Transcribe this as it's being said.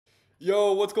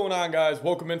Yo, what's going on, guys?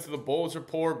 Welcome into the Bulls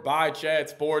Report by Chat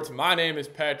Sports. My name is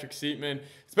Patrick Seatman.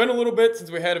 It's been a little bit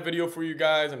since we had a video for you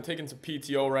guys. I'm taking some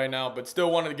PTO right now, but still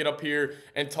wanted to get up here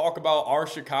and talk about our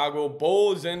Chicago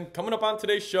Bulls. And coming up on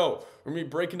today's show, we're going to be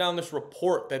breaking down this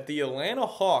report that the Atlanta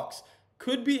Hawks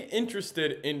could be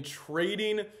interested in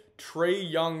trading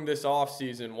Trae Young this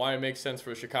offseason, why it makes sense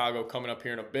for Chicago coming up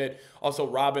here in a bit. Also,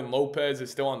 Robin Lopez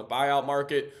is still on the buyout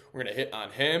market. We're going to hit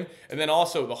on him. And then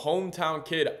also the hometown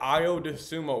kid,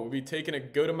 Dosunmu, will be taking a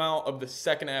good amount of the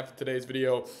second half of today's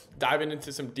video, diving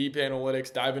into some deep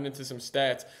analytics, diving into some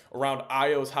stats around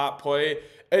Ayo's hot play,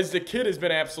 as the kid has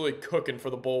been absolutely cooking for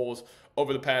the Bulls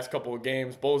over the past couple of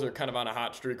games. Bulls are kind of on a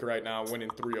hot streak right now, winning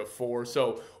 3 of 4.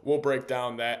 So we'll break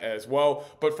down that as well.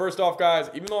 But first off, guys,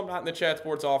 even though I'm not in the Chat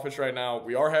Sports office right now,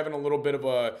 we are having a little bit of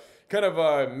a kind of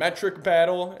a metric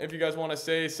battle, if you guys want to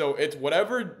say. So it's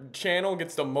whatever channel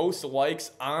gets the most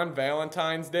likes on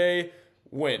Valentine's Day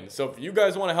win. So if you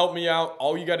guys want to help me out,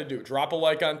 all you got to do, drop a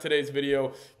like on today's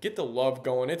video, get the love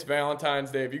going. It's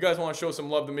Valentine's Day. If you guys want to show some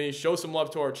love to me, show some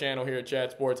love to our channel here at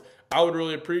Chat Sports, I would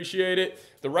really appreciate it.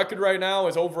 The record right now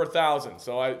is over 1,000.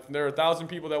 So there are 1,000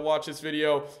 people that watch this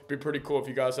video. It'd be pretty cool if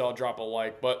you guys all drop a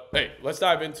like. But hey, let's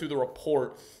dive into the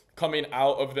report coming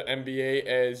out of the NBA,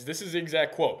 as this is the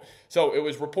exact quote. So it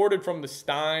was reported from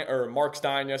Mark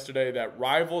Stein yesterday that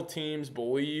rival teams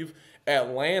believe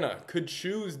Atlanta could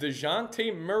choose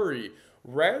DeJounte Murray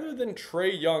rather than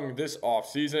Trae Young this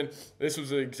offseason. This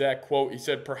was the exact quote. He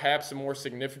said, perhaps a more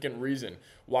significant reason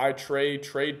why Trae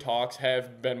trade talks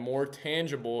have been more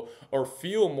tangible or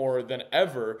feel more than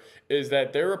ever is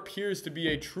that there appears to be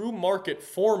a true market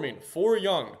forming for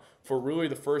Young for really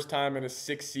the first time in his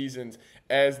 6 seasons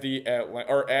as a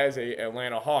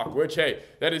Atlanta Hawk, which, hey,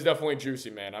 that is definitely juicy,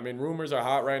 man. I mean, rumors are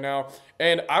hot right now,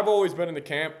 and I've always been in the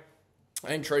camp, I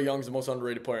think Trae Young's the most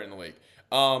underrated player in the league.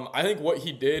 I think what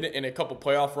he did in a couple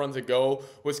playoff runs ago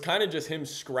was kind of just him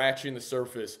scratching the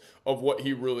surface of what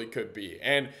he really could be.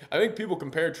 And I think people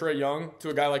compare Trae Young to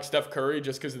a guy like Steph Curry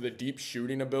just because of the deep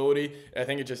shooting ability. I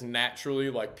think it just naturally,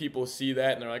 like, people see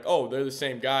that and they're like, oh, they're the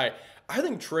same guy. I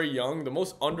think Trae Young, the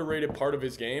most underrated part of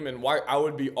his game, and why I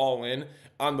would be all in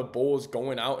on the Bulls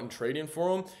going out and trading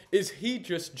for him, is he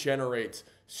just generates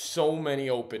so many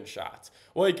open shots.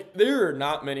 Like, there are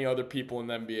not many other people in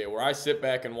the NBA where I sit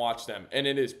back and watch them, and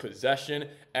it is possession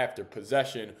after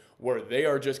possession where they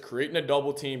are just creating a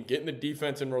double team, getting the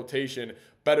defense in rotation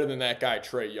better than that guy,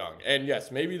 Trae Young. And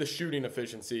yes, maybe the shooting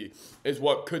efficiency is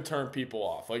what could turn people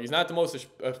off. Like, he's not the most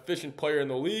efficient player in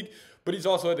the league, but he's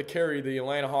also had to carry the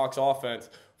Atlanta Hawks offense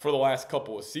for the last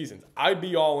couple of seasons. I'd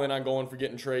be all in on going for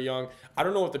getting Trae Young. I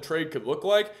don't know what the trade could look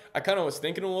like. I kind of was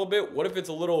thinking a little bit, what if it's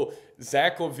a little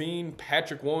Zach LaVine,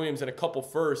 Patrick Williams, and a couple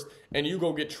first, and you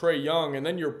go get Trae Young, and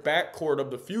then your backcourt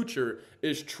of the future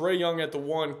is Trae Young at the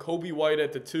 1, Kobe White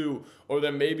at the 2, or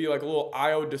then maybe like a little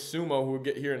Dosunmu, who we'll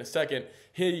get here in a second.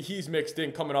 He's mixed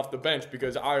in coming off the bench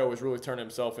because has really turned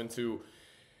himself into,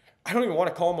 I don't even want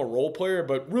to call him a role player,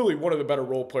 but really one of the better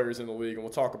role players in the league, and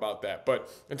we'll talk about that. But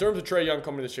in terms of Trae Young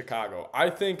coming to Chicago, I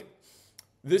think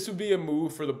this would be a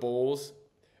move for the Bulls,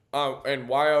 and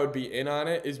why I would be in on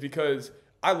it is because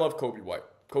I love Kobe White.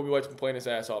 Kobe White's been playing his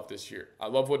ass off this year. I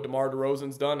love what DeMar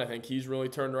DeRozan's done. I think he's really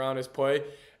turned around his play.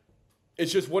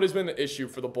 It's just what has been the issue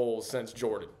for the Bulls since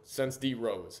Jordan, since D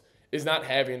Rose, is not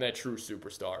having that true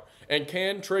superstar. And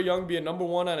can Trae Young be a number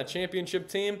 1 on a championship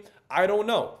team? I don't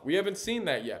know. We haven't seen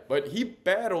that yet. But he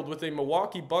battled with a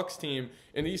Milwaukee Bucks team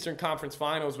in the Eastern Conference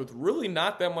Finals with really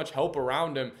not that much help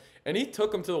around him. And he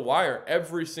took them to the wire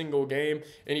every single game.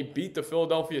 And he beat the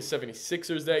Philadelphia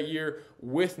 76ers that year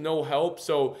with no help.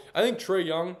 So I think Trae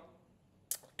Young,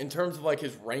 in terms of like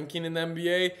his ranking in the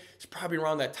NBA, is probably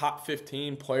around that top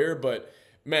 15 player. But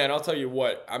man, I'll tell you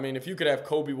what. I mean, if you could have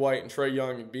Kobe White and Trae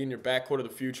Young and be in your backcourt of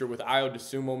the future with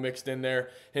Dosunmu mixed in there,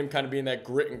 him kind of being that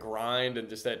grit and grind and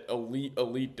just that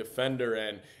elite defender.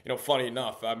 And, you know, funny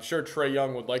enough, I'm sure Trae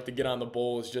Young would like to get on the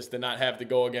Bulls just to not have to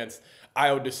go against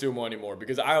Dosunmu anymore,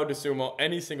 because Dosunmu,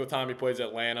 any single time he plays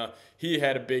Atlanta, he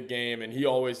had a big game, and he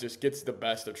always just gets the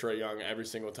best of Trae Young every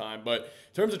single time. But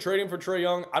in terms of trading for Trae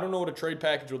Young, I don't know what a trade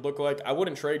package would look like. I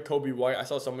wouldn't trade Kobe White. I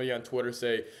saw somebody on Twitter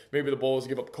say maybe the Bulls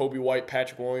give up Kobe White,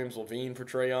 Patrick Williams, LaVine for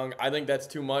Trae Young. I think that's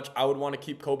too much. I would want to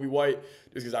keep Kobe White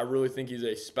just because I really think he's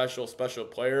a special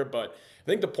player. But I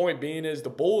think the point being is the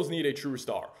Bulls need a true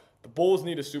star. The Bulls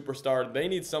need a superstar. They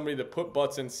need somebody to put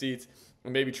butts in seats,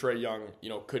 and maybe Trae Young, you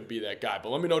know, could be that guy. But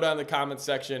let me know down in the comments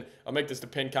section. I'll make this the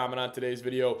pinned comment on today's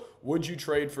video. Would you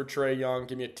trade for Trae Young?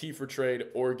 Give me a T for trade,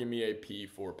 or give me a P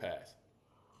for pass.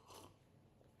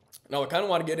 Now, I kind of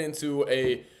want to get into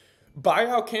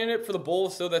Buyout candidate for the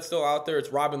Bulls, so that's still out there. It's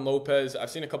Robin Lopez. I've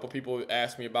seen a couple people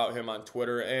ask me about him on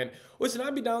Twitter, and listen,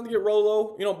 I'd be down to get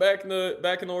Rolo. You know, back in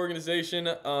the organization.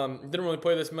 Didn't really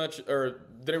play this much, or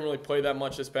didn't really play that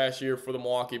much this past year for the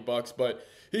Milwaukee Bucks, but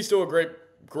he's still a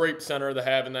great center to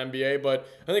have in the NBA. But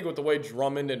I think with the way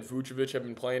Drummond and Vucevic have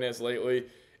been playing as lately,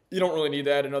 you don't really need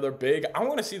to add another big. I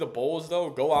want to see the Bulls, though,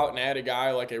 go out and add a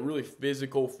guy like a really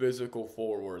physical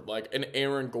forward, like an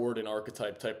Aaron Gordon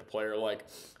archetype type of player. Like,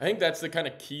 I think that's the kind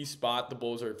of key spot the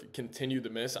Bulls are continued to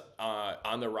miss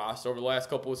on their roster over the last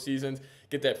couple of seasons.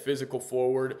 Get that physical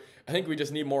forward. I think we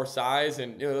just need more size.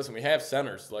 And, you know, listen, we have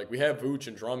centers. Like, we have Vooch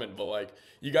and Drummond, but, like,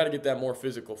 you got to get that more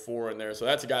physical forward in there. So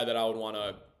that's a guy that I would want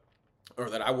to, or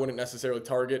that I wouldn't necessarily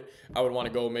target. I would want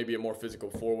to go maybe a more physical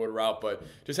forward route, but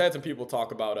just had some people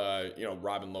talk about,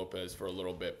 Robin Lopez for a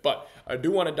little bit. But I do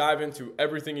want to dive into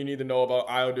everything you need to know about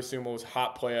Dosunmu's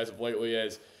hot play as of lately.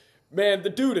 As man, the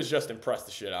dude has just impressed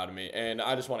the shit out of me, and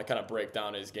I just want to kind of break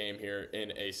down his game here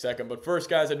in a second. But first,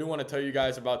 guys, I do want to tell you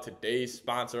guys about today's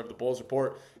sponsor of the Bulls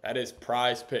Report. That is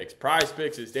Prize Picks. Prize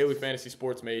Picks is daily fantasy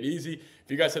sports made easy.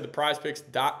 If you guys head to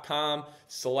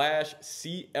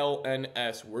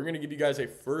prizepicks.com/CLNS, we're going to give you guys a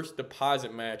first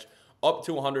deposit match up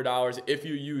to $100 if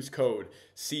you use code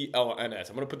CLNS.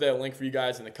 I'm going to put that link for you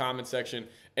guys in the comment section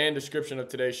and description of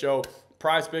today's show.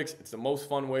 Prize Picks, it's the most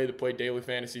fun way to play daily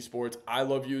fantasy sports. I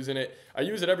love using it. I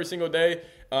use it every single day,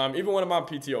 even when I'm on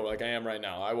PTO like I am right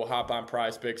now. I will hop on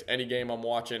Prize Picks. Any game I'm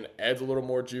watching adds a little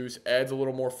more juice, adds a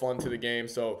little more fun to the game.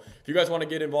 So if you guys want to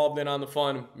get involved in on the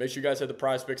fun, make sure you guys head to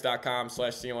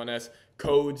prizepicks.com/CLNS,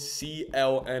 code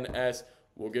CLNS.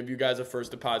 We'll give you guys a first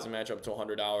deposit match up to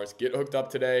 $100. Get hooked up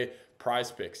today.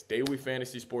 Prize Picks, daily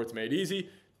fantasy sports made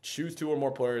easy. Choose 2 or more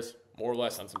players, more or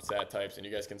less on some stat types, and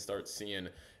you guys can start seeing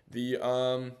the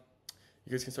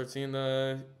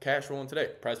cash rolling today.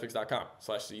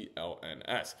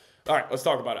 prizepicks.com/CLNS. All right, let's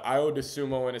talk about it.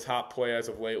 Dosunmu and his hot play as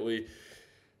of lately.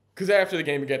 Because after the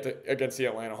game against the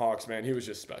Atlanta Hawks, man, he was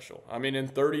just special. I mean, in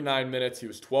 39 minutes, he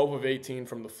was 12 of 18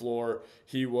 from the floor.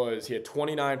 He had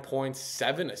 29 points,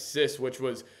 7 assists, which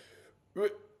was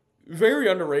very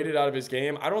underrated out of his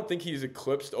game. I don't think he's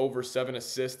eclipsed over 7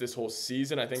 assists this whole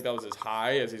season. I think that was as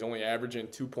high, as he's only averaging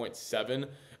 2.7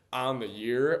 on the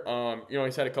year.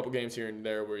 He's had a couple games here and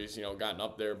there where he's, gotten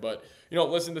up there. But,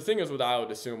 listen, the thing is with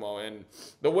Dosunmu, and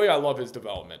the way I love his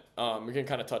development, we can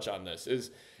kind of touch on this,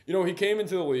 is, he came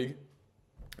into the league,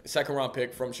 second-round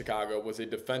pick from Chicago, was a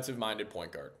defensive-minded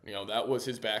point guard. That was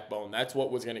his backbone. That's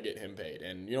what was going to get him paid.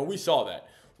 And, we saw that.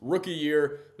 Rookie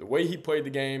year, the way he played the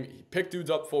game, he picked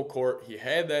dudes up full court. He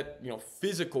had that,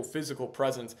 physical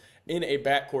presence in a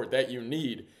backcourt that you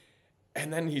need.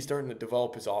 And then he's starting to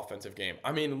develop his offensive game.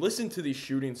 I mean, listen to these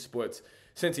shooting splits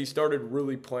since he started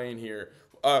really playing here.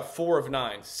 4 of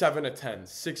 9, 7 of 10,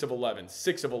 6 of 11,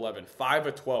 6 of 11, 5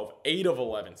 of 12, 8 of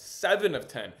 11, 7 of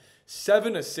 10,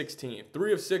 7 of 16,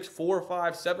 3 of 6, 4 of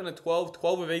 5, 7 of 12,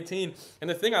 12 of 18. And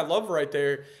the thing I love right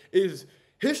there is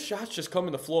his shots just come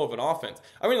in the flow of an offense.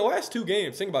 I mean, the last 2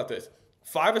 games, think about this.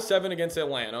 5 of 7 against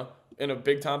Atlanta in a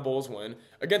big-time Bulls win.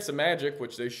 Against the Magic,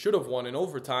 which they should have won in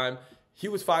overtime, he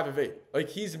was 5 of 8. Like,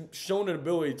 he's shown an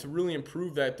ability to really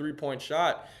improve that three-point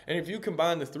shot. And if you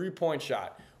combine the three-point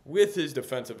shot with his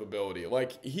defensive ability,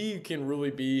 like, he can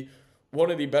really be one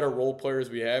of the better role players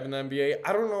we have in the NBA.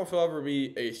 I don't know if he'll ever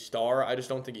be a star. I just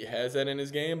don't think he has that in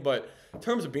his game. But in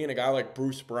terms of being a guy like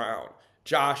Bruce Brown,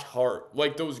 Josh Hart,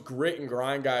 like those grit and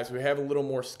grind guys who have a little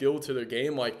more skill to their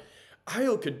game, like,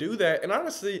 Ayo could do that. And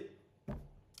honestly,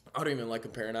 I don't even like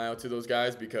comparing Ayo to those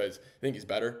guys because I think he's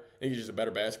better. I think he's just a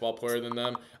better basketball player than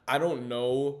them. I don't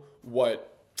know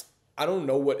what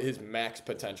his max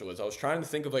potential is. I was trying to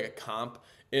think of like a comp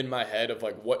in my head of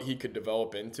like what he could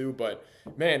develop into, but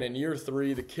man, in year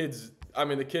 3, the kid's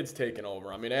taking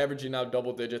over. I mean, averaging now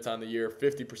double digits on the year,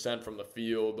 50% from the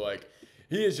field. Like,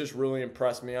 he has just really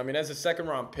impressed me. I mean, as a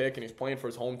second-round pick, and he's playing for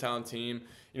his hometown team,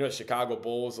 the Chicago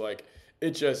Bulls, like,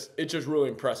 it just really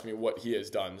impressed me what he has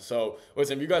done. So,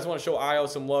 listen, if you guys want to show Ayo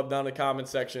some love down in the comment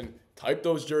section, type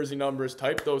those jersey numbers,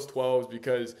 type those 12s,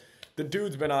 because the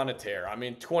dude's been on a tear. I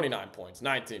mean, 29 points,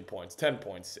 19 points, 10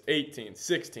 points, 18,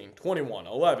 16, 21,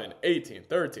 11, 18,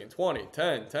 13, 20,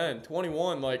 10, 10,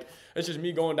 21. Like, it's just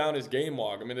me going down his game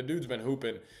log. I mean, the dude's been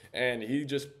hooping, and he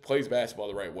just plays basketball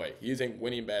the right way. He's a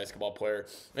winning basketball player.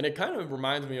 And it kind of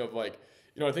reminds me of, like,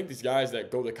 I think these guys that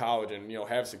go to college and,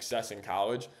 have success in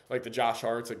college, like the Josh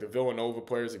Harts, like the Villanova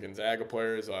players, the Gonzaga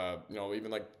players, even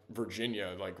like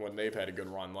Virginia, like when they've had a good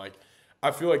run. Like, I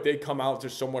feel like they come out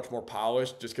just so much more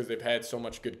polished just because they've had so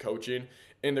much good coaching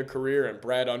in their career. And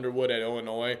Brad Underwood at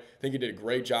Illinois, I think he did a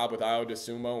great job with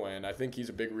Dosunmu, and I think he's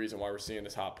a big reason why we're seeing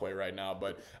this hot play right now.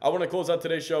 But I want to close out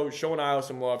today's show showing Ayo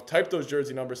some love. Type those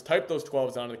jersey numbers, type those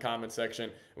 12s down in the comment section,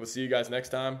 and we'll see you guys next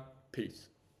time. Peace.